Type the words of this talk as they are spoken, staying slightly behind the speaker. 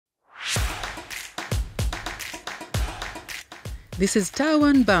This is TAU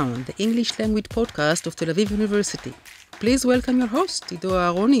Unbound, the English language podcast of Tel Aviv University. Please welcome your host, Ido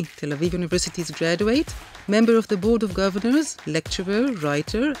Aharoni, Tel Aviv University's graduate, member of the Board of Governors, lecturer,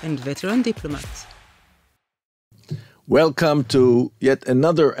 writer, and veteran diplomat. Welcome to yet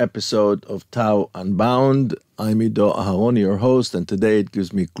another episode of TAU Unbound. I'm Ido Aharoni, your host, and today it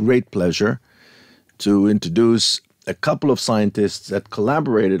gives me great pleasure to introduce a couple of scientists that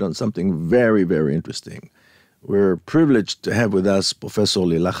collaborated on something very, very interesting. We're privileged to have with us Professor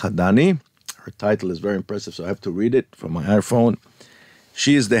Lilach Hadany. Her title is very impressive, so I have to read it from my iPhone.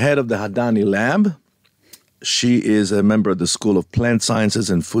 She is the head of the Hadany Lab. She is a member of the School of Plant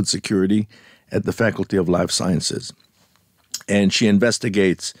Sciences and Food Security at the Faculty of Life Sciences. And she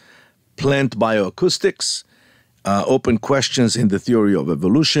investigates plant bioacoustics, open questions in the theory of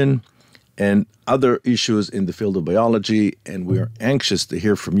evolution, and other issues in the field of biology. And we are anxious to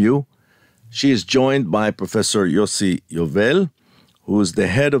hear from you. She is joined by Professor Yossi Yovel, who is the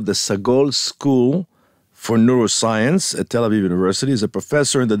head of the Sagol School for NeuroScience at Tel Aviv University. He's a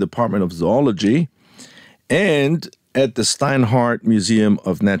professor in the Department of Zoology and at the Steinhardt Museum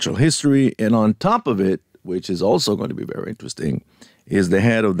of Natural History. And on top of it, which is also going to be very interesting, is the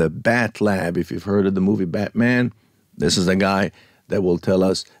head of the Bat Lab. If you've heard of the movie Batman, this is a guy that will tell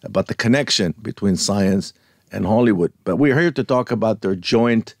us about the connection between science and Hollywood. But we're here to talk about their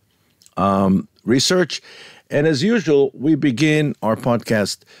joint research. And as usual, we begin our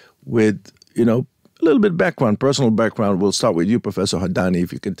podcast with, a little bit of background, personal background. We'll start with you, Professor Hadany.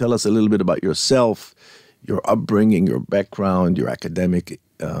 If you can tell us a little bit about yourself, your upbringing, your background, your academic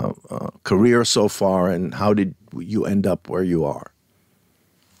career so far, and how did you end up where you are?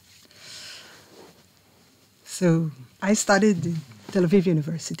 So I studied in Tel Aviv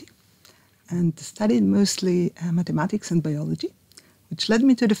University and studied mostly mathematics and biology, which led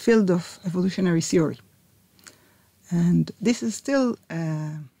me to the field of evolutionary theory. And this is still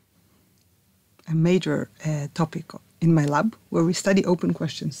a major topic in my lab, where we study open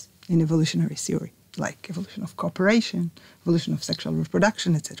questions in evolutionary theory, like evolution of cooperation, evolution of sexual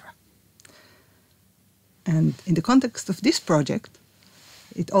reproduction, etc. And in the context of this project,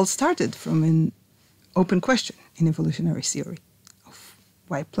 it all started from an open question in evolutionary theory of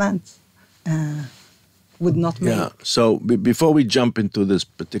why plants would not make. Yeah, so before we jump into this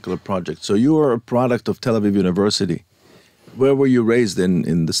particular project, so you are a product of Tel Aviv University. Where were you raised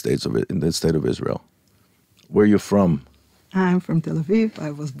in the state of Israel? Where are you from? I'm from Tel Aviv.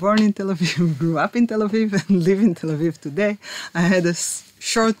 I was born in Tel Aviv, grew up in Tel Aviv, and live in Tel Aviv today. I had a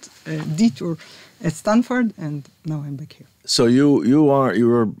short detour at Stanford, and now I'm back here. So you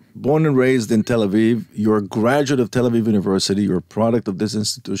were born and raised in Tel Aviv. You're a graduate of Tel Aviv University. You're a product of this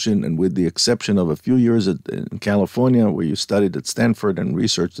institution, and with the exception of a few years in California, where you studied at Stanford and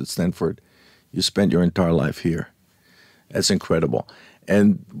researched at Stanford, you spent your entire life here. That's incredible.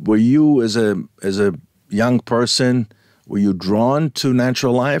 And were you, as a young person, were you drawn to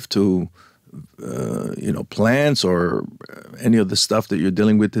natural life, to plants or any of the stuff that you're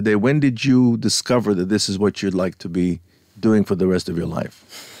dealing with today? When did you discover that this is what you'd like to be doing for the rest of your life?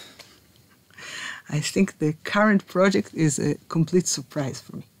 I think the current project is a complete surprise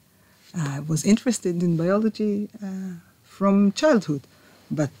for me. I was interested in biology from childhood,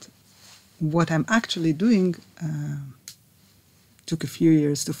 but what I'm actually doing took a few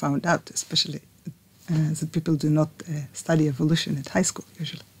years to find out, especially that people do not study evolution at high school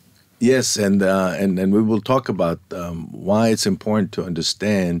usually. Yes, and we will talk about why it's important to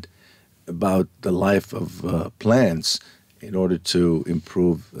understand about the life of plants in order to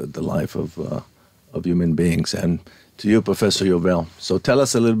improve the life of human beings. And to you, Professor Yovel, so tell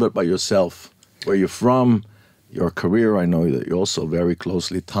us a little bit about yourself, where you're from, your career. I know that you're also very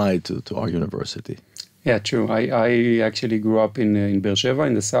closely tied to our university. Yeah, true. I actually grew up in Beersheba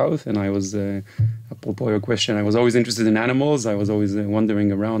in the south, and I was, apropos your question, I was always interested in animals. I was always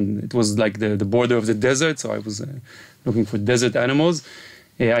wandering around. It was like the border of the desert, so I was looking for desert animals.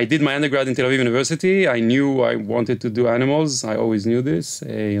 I did my undergrad in Tel Aviv University. I knew I wanted to do animals. I always knew this,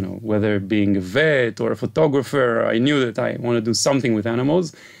 whether being a vet or a photographer, I knew that I want to do something with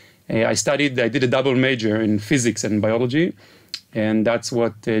animals. I did a double major in physics and biology. And that's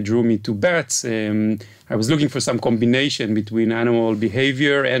what drew me to bats. I was looking for some combination between animal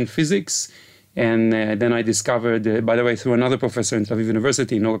behavior and physics. And then I discovered, by the way, through another professor in Tel Aviv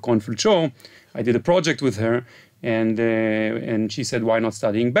University, Nora Kornfeld-Shaw, I did a project with her. And she said, why not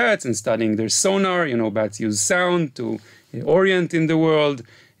studying bats and studying their sonar? Bats use sound to orient in the world,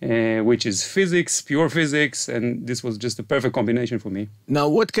 which is physics, pure physics. And this was just a perfect combination for me. Now,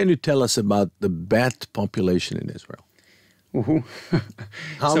 what can you tell us about the bat population in Israel?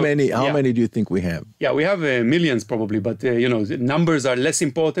 How many do you think we have? Yeah, we have millions probably, but the numbers are less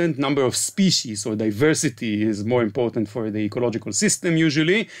important. Number of species or diversity is more important for the ecological system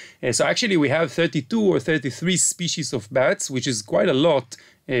usually. So actually we have 32 or 33 species of bats, which is quite a lot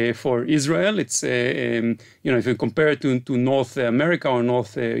for Israel. It's if you compare it to North America or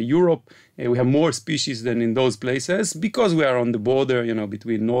North Europe, we have more species than in those places because we are on the border,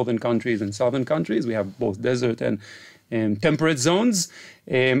 between northern countries and southern countries. We have both desert and temperate zones.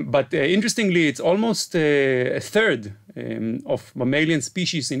 But interestingly, it's almost a third of mammalian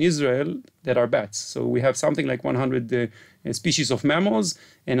species in Israel that are bats. So we have something like 100 species of mammals,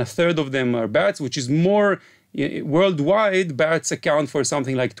 and a third of them are bats, which is more. Worldwide, bats account for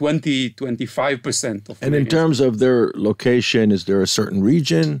something like 20-25% of. And in terms of their location, is there a certain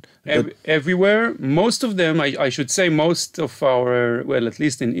region? Everywhere. Most of them, I should say, most of our, well, at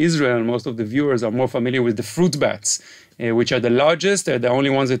least in Israel, most of the viewers are more familiar with the fruit bats, which are the largest. They're the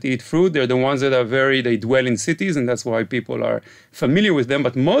only ones that eat fruit. They're the ones that they dwell in cities, and that's why people are familiar with them.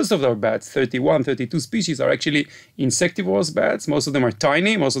 But most of our bats, 31, 32 species, are actually insectivorous bats. Most of them are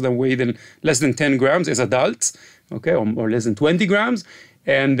tiny. Most of them weigh less than 10 grams as adults, okay, or less than 20 grams.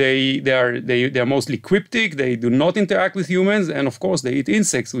 And they are mostly cryptic. They do not interact with humans, and of course they eat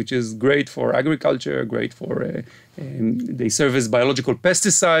insects, which is great for agriculture. Great for they serve as biological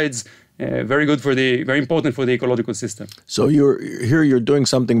pesticides. Very important for the ecological system. So you're doing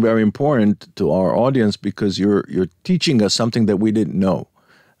something very important to our audience because you're teaching us something that we didn't know,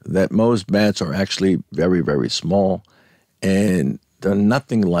 that most bats are actually very, very small, and they're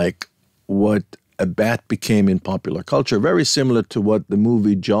nothing like what a bat became in popular culture, very similar to what the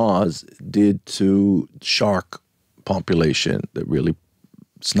movie Jaws did to shark population, that really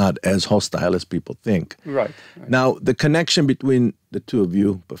it's not as hostile as people think. Right. Now, the connection between the two of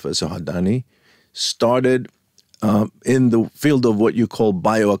you, Professor Hadany, started in the field of what you call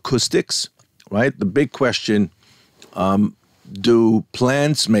bioacoustics, right? The big question, do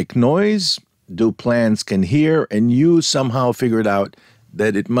plants make noise? Do plants can hear? And you somehow figured out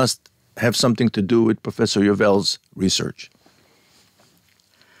that it must have something to do with Professor Yovel's research.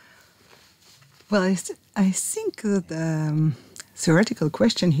 Well, I think that theoretical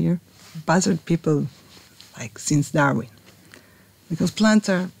question here bothered people like since Darwin, because plants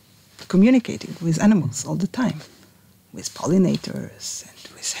are communicating with animals all the time, with pollinators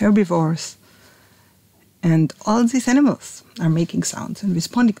and with herbivores, and all these animals are making sounds and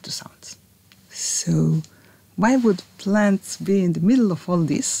responding to sounds. So why would plants be in the middle of all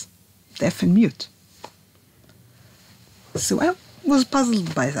this, deaf and mute? So I was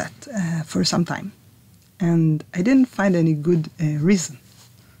puzzled by that for some time. And I didn't find any good reason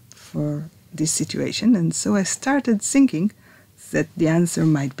for this situation. And so I started thinking that the answer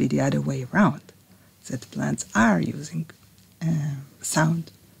might be the other way around, that plants are using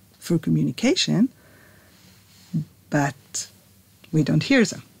sound for communication, but we don't hear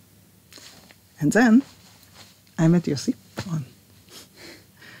them. And then I met Yossi on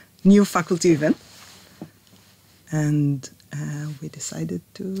new faculty event, and we decided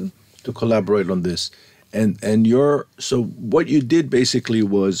to collaborate on this. So what you did basically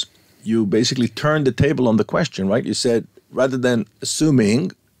was you basically turned the table on the question, right? You said, rather than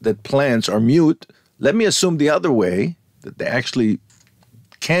assuming that plants are mute, let me assume the other way, that they actually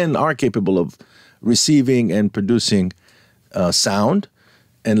are capable of receiving and producing sound,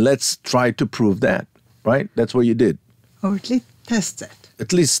 and let's try to prove that, right? That's what you did. Or at least test that.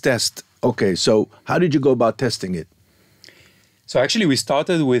 At least test. Okay, so how did you go about testing it? So actually we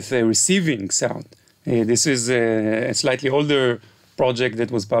started with receiving sound. This is a slightly older project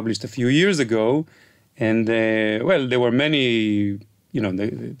that was published a few years ago. And, there were many,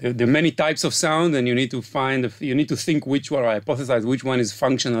 there are many types of sound, and you need to think which one, or hypothesize which one is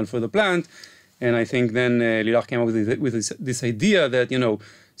functional for the plant. And I think then Lilach came up with this idea that,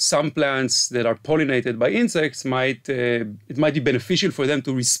 some plants that are pollinated by insects it might be beneficial for them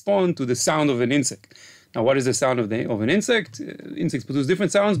to respond to the sound of an insect. Now, what is the sound of an insect? Insects produce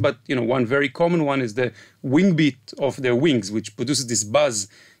different sounds, but one very common one is the wing beat of their wings, which produces this buzz.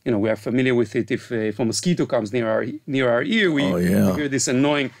 We are familiar with it. If a mosquito comes near our ear, we hear this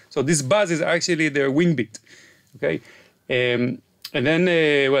annoying. So this buzz is actually their wing beat. Okay, and then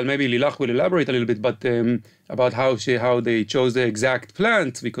maybe Lilach will elaborate a little bit, but about how they chose the exact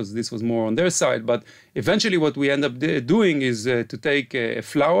plant, because this was more on their side. But eventually, what we end up doing is to take a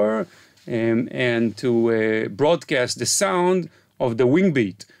flower. And to broadcast the sound of the wing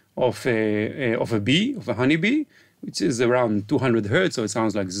beat of a bee, of a honeybee, which is around 200 hertz, so it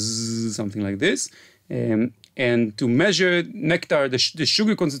sounds like zzz, something like this. And to measure nectar, the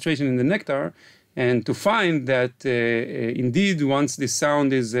sugar concentration in the nectar, and to find that indeed once this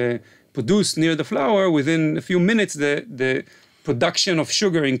sound is produced near the flower, within a few minutes the production of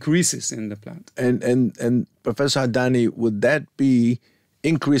sugar increases in the plant. And Professor Hadany, would that be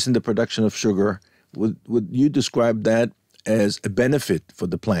increase in the production of sugar? Would you describe that as a benefit for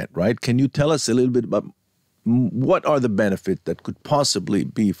the plant, right? Can you tell us a little bit about what are the benefits that could possibly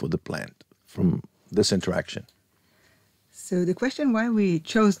be for the plant from this interaction? So the question why we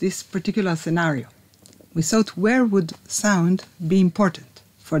chose this particular scenario, we thought where would sound be important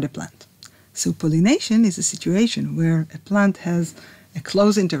for the plant? So pollination is a situation where a plant has a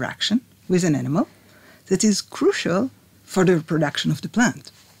close interaction with an animal that is crucial for the reproduction of the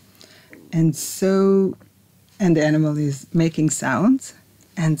plant. And the animal is making sounds.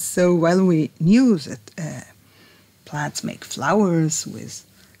 And so while we knew that plants make flowers with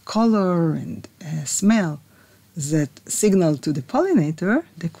color and smell that signal to the pollinator,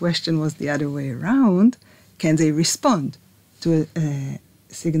 the question was the other way around. Can they respond to a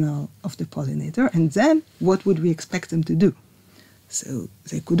signal of the pollinator? And then what would we expect them to do? So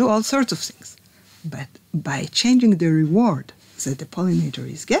they could do all sorts of things. But by changing the reward that the pollinator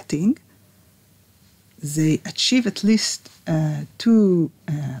is getting, they achieve at least two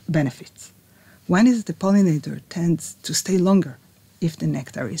benefits. One is the pollinator tends to stay longer if the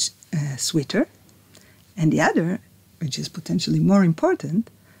nectar is sweeter. And the other, which is potentially more important,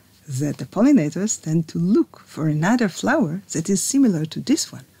 that the pollinators tend to look for another flower that is similar to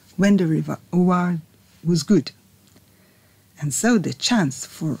this one when the reward was good. And so the chance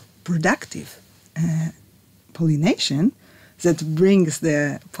for productive pollination that brings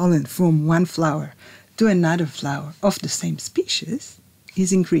the pollen from one flower to another flower of the same species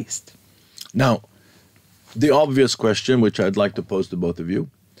is increased. Now, the obvious question, which I'd like to pose to both of you,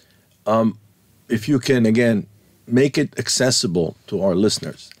 if you can, again, make it accessible to our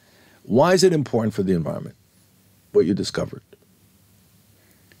listeners, why is it important for the environment, what you discovered?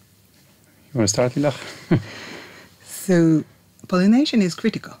 You want to start, Lilach? So pollination is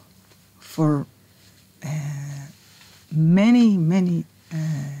critical for many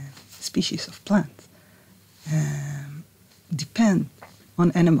species of plants. Depend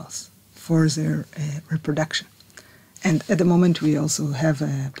on animals for their reproduction. And at the moment we also have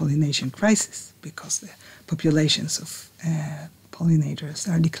a pollination crisis because the populations of pollinators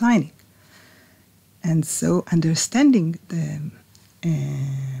are declining. And so understanding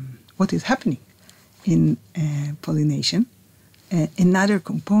what is happening in pollination, another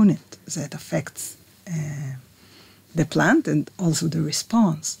component that affects the plant and also the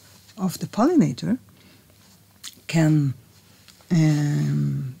response of the pollinator can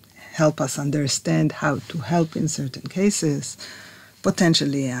help us understand how to help in certain cases,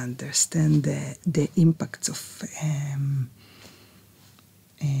 potentially understand the impacts of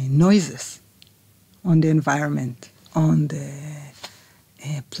noises on the environment, on the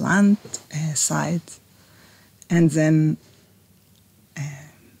plant side, and then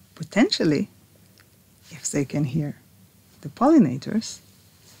potentially, if they can hear the pollinators,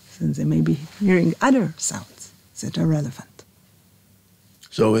 then they may be hearing other sounds that are relevant.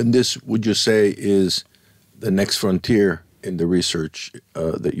 So, and this, would you say, is the next frontier in the research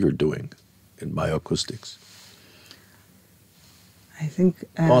that you're doing in bioacoustics? I think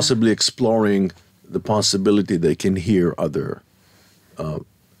possibly exploring the possibility they can hear other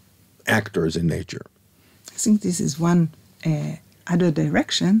actors in nature. I think this is one other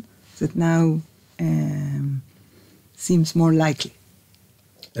direction that now seems more likely.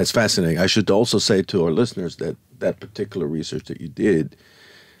 That's fascinating. I should also say to our listeners that that particular research that you did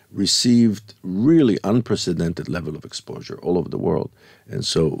received really unprecedented level of exposure all over the world. And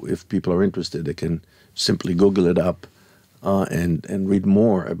so if people are interested, they can simply Google it up and read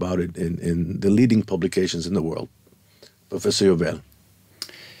more about it in the leading publications in the world. Professor Yovel.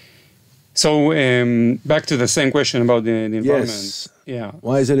 So back to the same question about the environment. Yes. Yeah.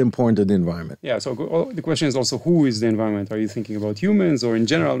 Why is it important to the environment? Yeah. So the question is also, who is the environment? Are you thinking about humans or in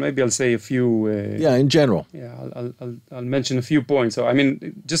general? Maybe I'll say a few. Yeah, in general. Yeah, I'll mention a few points. So I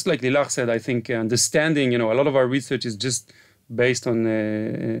mean, just like Lilach said, I think understanding. A lot of our research is just based on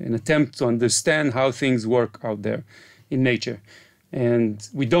an attempt to understand how things work out there in nature. And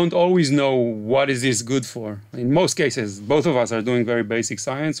we don't always know what is this good for. In most cases, both of us are doing very basic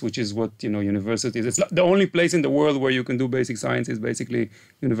science, which is what, universities. It's the only place in the world where you can do basic science is basically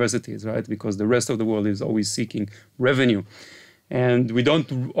universities, right? Because the rest of the world is always seeking revenue. And we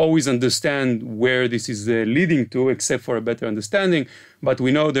don't always understand where this is leading to, except for a better understanding. But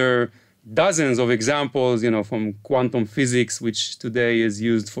we know there are dozens of examples, from quantum physics, which today is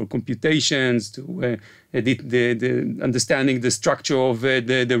used for computations, to the understanding the structure of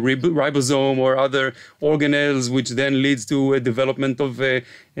the ribosome or other organelles, which then leads to a development of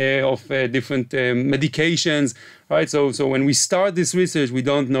different medications, right? So when we start this research, we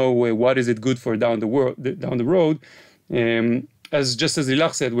don't know what is it good for down the road. Just as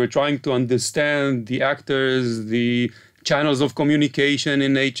Lilach said, we're trying to understand the actors, the channels of communication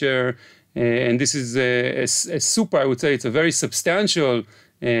in nature, and this is a super, I would say, it's a very substantial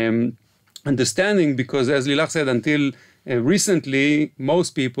understanding, because as Lilach said, until recently,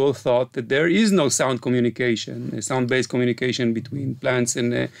 most people thought that there is no sound communication, sound-based communication between plants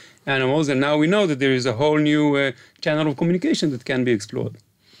and animals, and now we know that there is a whole new channel of communication that can be explored.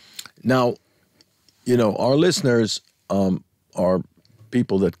 Now, our listeners are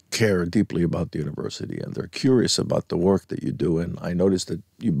people that care deeply about the university, and they're curious about the work that you do. And I noticed that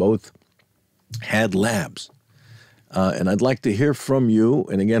you both had labs. And I'd like to hear from you,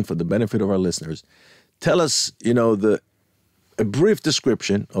 and again, for the benefit of our listeners, tell us, a brief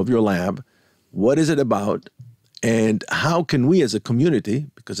description of your lab. What is it about? And how can we as a community,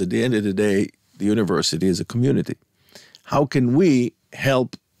 because at the end of the day, the university is a community, how can we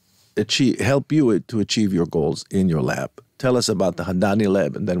help you to achieve your goals in your lab? Tell us about the Hadany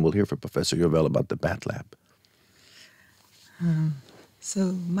Lab, and then we'll hear from Professor Yuval about the Bat Lab.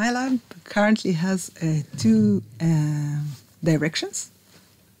 So my lab currently has two directions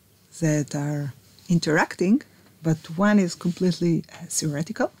that are interacting, but one is completely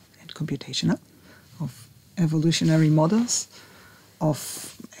theoretical and computational, of evolutionary models,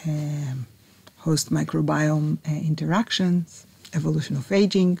 of host microbiome interactions, evolution of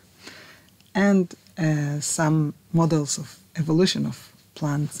aging, and some models of evolution of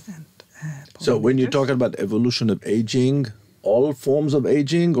plants and So when you're talking about evolution of aging, all forms of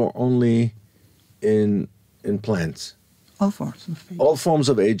aging or only in plants? All forms of aging. All forms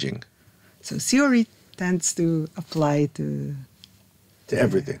of aging. So theory tends to apply to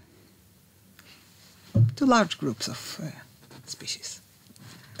everything. To large groups of species.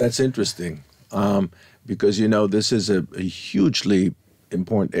 That's interesting, because this is a hugely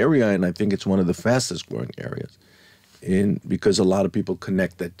important area, and I think it's one of the fastest growing areas, because a lot of people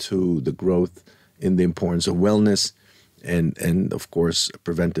connect that to the growth in the importance of wellness and of course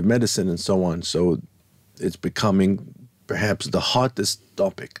preventive medicine and so on. So it's becoming perhaps the hottest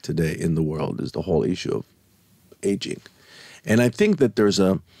topic today in the world, is the whole issue of aging. And I think that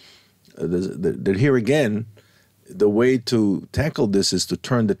that here again, the way to tackle this is to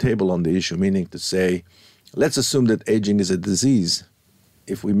turn the table on the issue, meaning to say, let's assume that aging is a disease.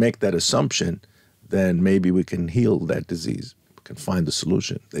 If we make that assumption, then maybe we can heal that disease. We can find a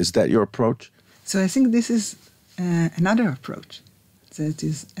solution. Is that your approach? So I think this is another approach that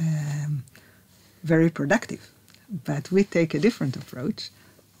is very productive. But we take a different approach,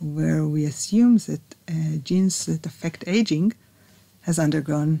 where we assume that genes that affect aging has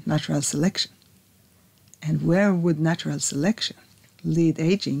undergone natural selection. And where would natural selection lead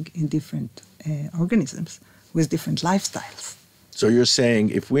aging in different organisms with different lifestyles? So you're saying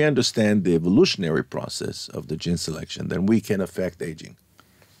if we understand the evolutionary process of the gene selection, then we can affect aging.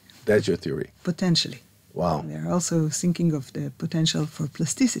 That's your theory? Potentially. Wow. They're also thinking of the potential for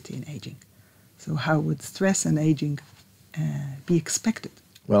plasticity in aging. So how would stress and aging be expected?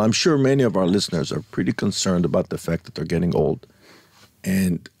 Well, I'm sure many of our listeners are pretty concerned about the fact that they're getting old.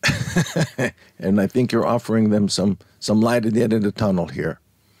 And and I think you're offering them some light at the end of the tunnel here.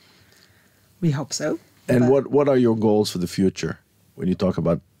 We hope so. And what are your goals for the future when you talk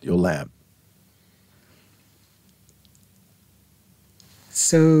about your lab?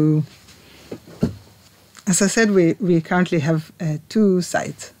 So, as I said, we currently have two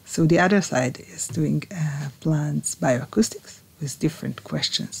sides. So the other side is doing plants bioacoustics with different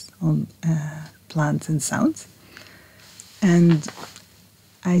questions on plants and sounds. And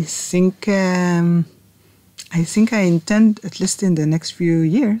I think I intend, at least in the next few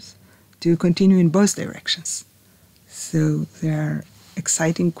years, to continue in both directions. So there are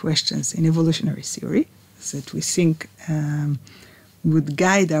exciting questions in evolutionary theory that we think would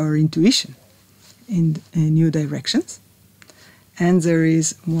guide our intuition in new directions. And there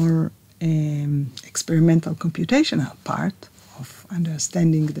is more experimental computational part of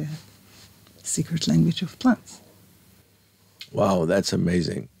understanding the secret language of plants. Wow, that's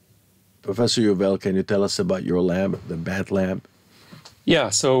amazing. Professor Yuvel, can you tell us about your lab, the Bat Lab? Yeah,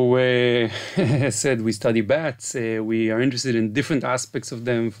 so as I said, we study bats. We are interested in different aspects of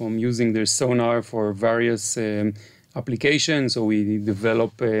them, from using their sonar for various applications. So we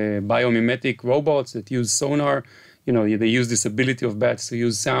develop biomimetic robots that use sonar they use this ability of bats to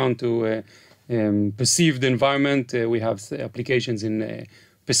use sound to perceive the environment. We have applications in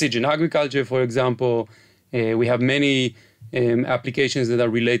precision agriculture, for example. We have many applications that are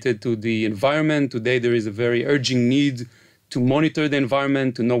related to the environment. Today, there is a very urgent need to monitor the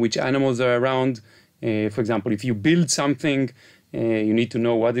environment, to know which animals are around. For example, if you build something, you need to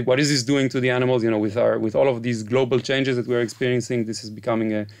know what is this doing to the animals. With all of these global changes that we're experiencing, this is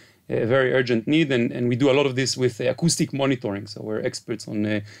becoming a very urgent need. And we do a lot of this with acoustic monitoring. So we're experts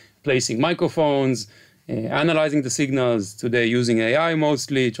on placing microphones, analyzing the signals, today using AI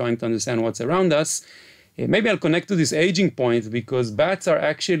mostly, trying to understand what's around us. Maybe I'll connect to this aging point, because bats are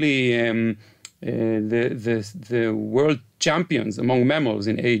actually the world champions among mammals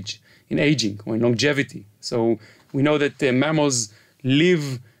in aging or in longevity. So we know that mammals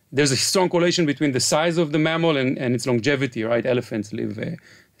live, there's a strong correlation between the size of the mammal and its longevity, right? Elephants live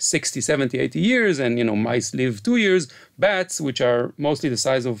 60, 70, 80 years, and mice live 2 years. Bats, which are mostly the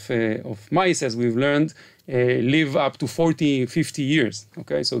size of mice, as we've learned, live up to 40, 50 years.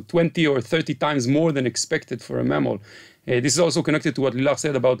 Okay, so 20 or 30 times more than expected for a mammal. This is also connected to what Lilach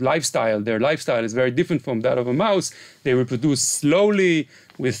said about lifestyle. Their lifestyle is very different from that of a mouse. They reproduce slowly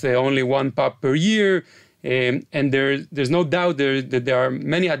with only one pup per year. And there's no doubt that there are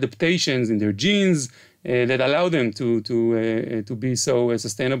many adaptations in their genes that allow them to be so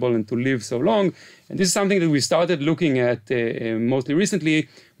sustainable and to live so long. And this is something that we started looking at mostly recently.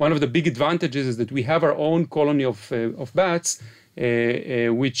 One of the big advantages is that we have our own colony of bats,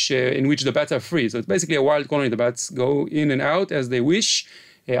 in which the bats are free. So it's basically a wild colony. The bats go in and out as they wish.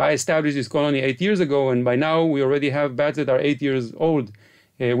 I established this colony 8 years ago, and by now we already have bats that are 8 years old,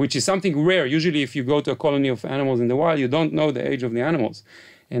 which is something rare. Usually if you go to a colony of animals in the wild, you don't know the age of the animals.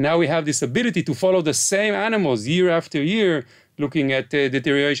 And now we have this ability to follow the same animals year after year, looking at the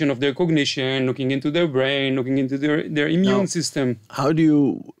deterioration of their cognition, looking into their brain, looking into their immune system.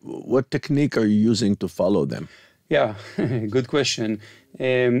 What technique are you using to follow them? Yeah, good question.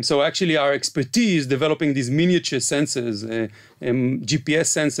 So actually our expertise developing these miniature sensors, GPS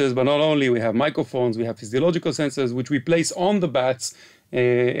sensors, but not only, we have microphones, we have physiological sensors, which we place on the bats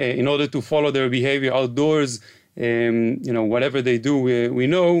in order to follow their behavior outdoors. Whatever they do, we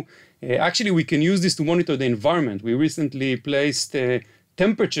know. Actually, we can use this to monitor the environment. We recently placed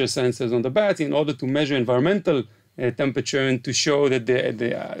temperature sensors on the bats in order to measure environmental temperature and to show that,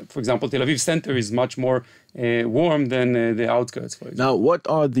 for example, Tel Aviv center is much more warm than the outskirts, for example. Now, what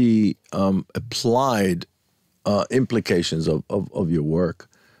are the applied implications of your work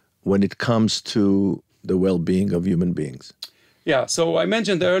when it comes to the well-being of human beings? Yeah, so I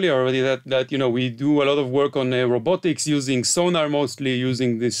mentioned earlier already that we do a lot of work on robotics using sonar, mostly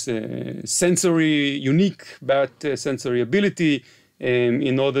using this unique bat sensory ability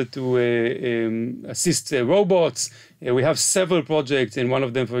in order to assist robots. We have several projects. In one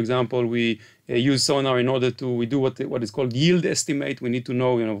of them, for example, we use sonar in order we do what is called yield estimate. We need to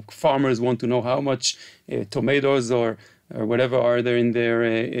know, farmers want to know how much tomatoes or whatever are there in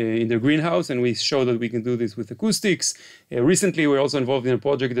their greenhouse, and we show that we can do this with acoustics. Recently, we're also involved in a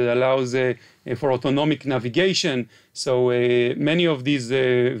project that allows for autonomic navigation. So many of these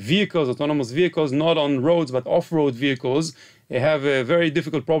vehicles, autonomous vehicles, not on roads but off-road vehicles, have a very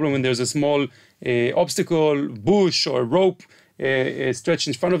difficult problem when there's a small obstacle, bush, or rope stretched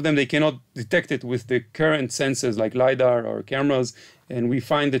in front of them. They cannot detect it with the current sensors like LiDAR or cameras. And we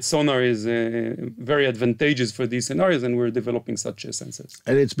find that sonar is very advantageous for these scenarios, and we're developing such sensors.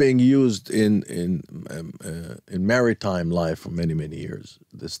 And it's being used in maritime life for many, many years,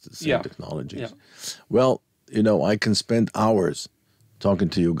 this same technologies. Yeah. Well, I can spend hours talking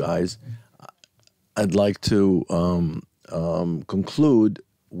to you guys. I'd like to conclude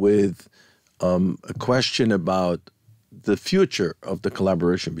with a question about the future of the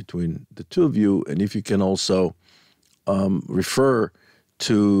collaboration between the two of you, and if you can also refer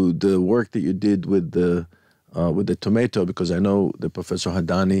to the work that you did with the tomato, because I know that Professor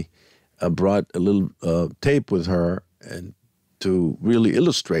Hadany brought a little tape with her, and to really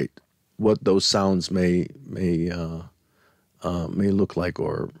illustrate what those sounds may look like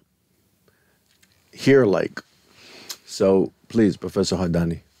or hear like. So please, Professor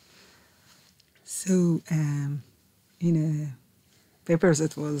Hadany. So in a paper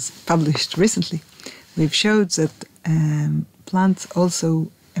that was published recently, we've showed that plants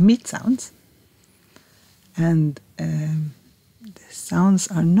also emit sounds, and the sounds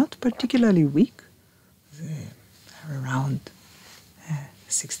are not particularly weak. They are around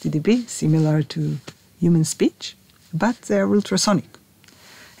 60 dB, similar to human speech, but they are ultrasonic.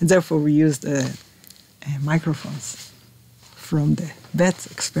 And therefore we used microphones from the bat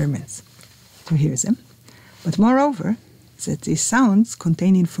experiments to hear them. but moreover, that these sounds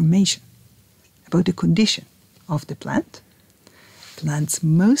contain information about the condition of the plant. Plants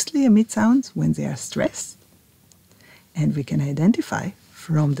mostly emit sounds when they are stressed, and we can identify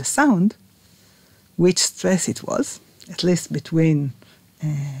from the sound which stress it was, at least between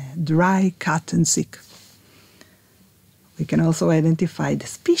dry, cut, and sick. We can also identify the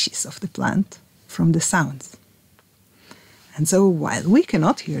species of the plant from the sounds. And so while we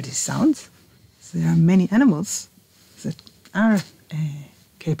cannot hear these sounds, there are many animals that are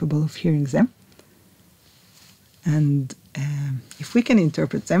capable of hearing them. And if we can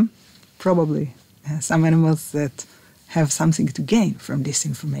interpret them, probably some animals that have something to gain from this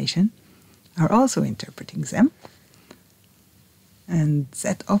information are also interpreting them. And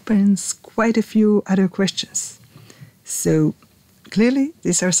that opens quite a few other questions. So clearly,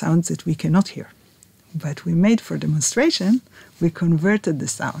 these are sounds that we cannot hear. But we made for demonstration, we converted the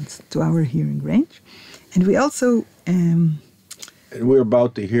sounds to our hearing range. And we also... and we're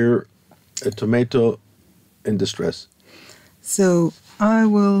about to hear a tomato in distress. So I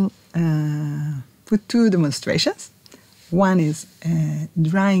will put two demonstrations. One is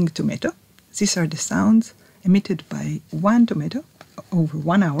drying tomato. These are the sounds emitted by one tomato over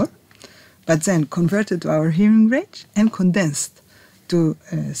 1 hour, but then converted to our hearing range and condensed to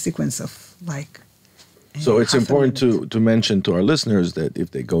a sequence of like So it's important to mention to our listeners that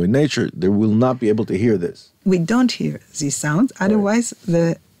if they go in nature, they will not be able to hear this. We don't hear these sounds, otherwise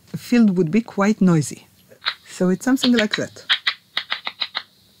the field would be quite noisy. So it's something like that.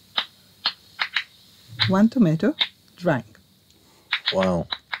 One tomato drying. Wow.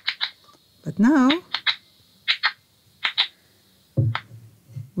 But now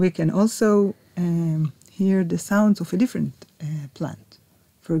we can also hear the sounds of a different plant.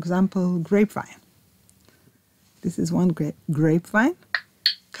 For example, grapevine. This is one grapevine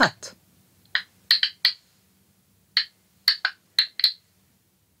cut.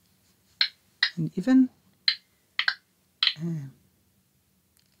 And even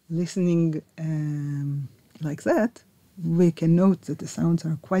listening like that, we can note that the sounds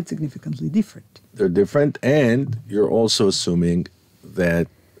are quite significantly different. They're different, and you're also assuming that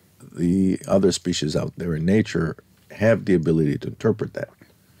the other species out there in nature have the ability to interpret that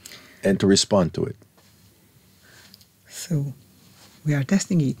and to respond to it. So we are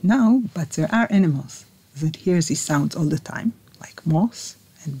testing it now, but there are animals that hear these sounds all the time, like moths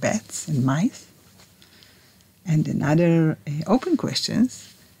and bats and mice. And another open question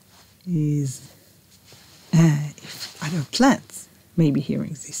is if other plants may be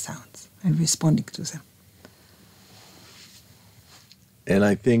hearing these sounds and responding to them. And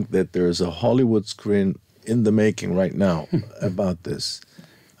I think that there's a Hollywood screen in the making right now about this.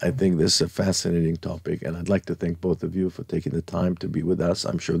 I think this is a fascinating topic, and I'd like to thank both of you for taking the time to be with us.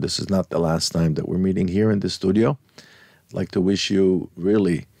 I'm sure this is not the last time that we're meeting here in the studio. I'd like to wish you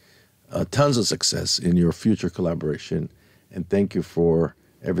really tons of success in your future collaboration, and thank you for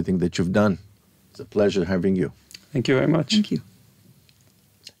everything that you've done. It's a pleasure having you. Thank you very much. Thank you.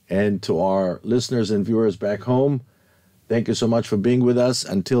 And to our listeners and viewers back home, thank you so much for being with us.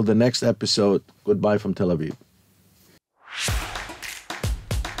 Until the next episode, goodbye from Tel Aviv.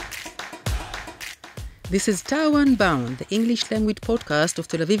 This is TAU Unbound, the English language podcast of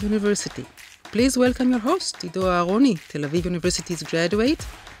Tel Aviv University. Please welcome your host, Ido Aharoni, Tel Aviv University's graduate,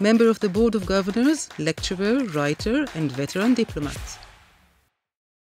 member of the Board of Governors, lecturer, writer, and veteran diplomat.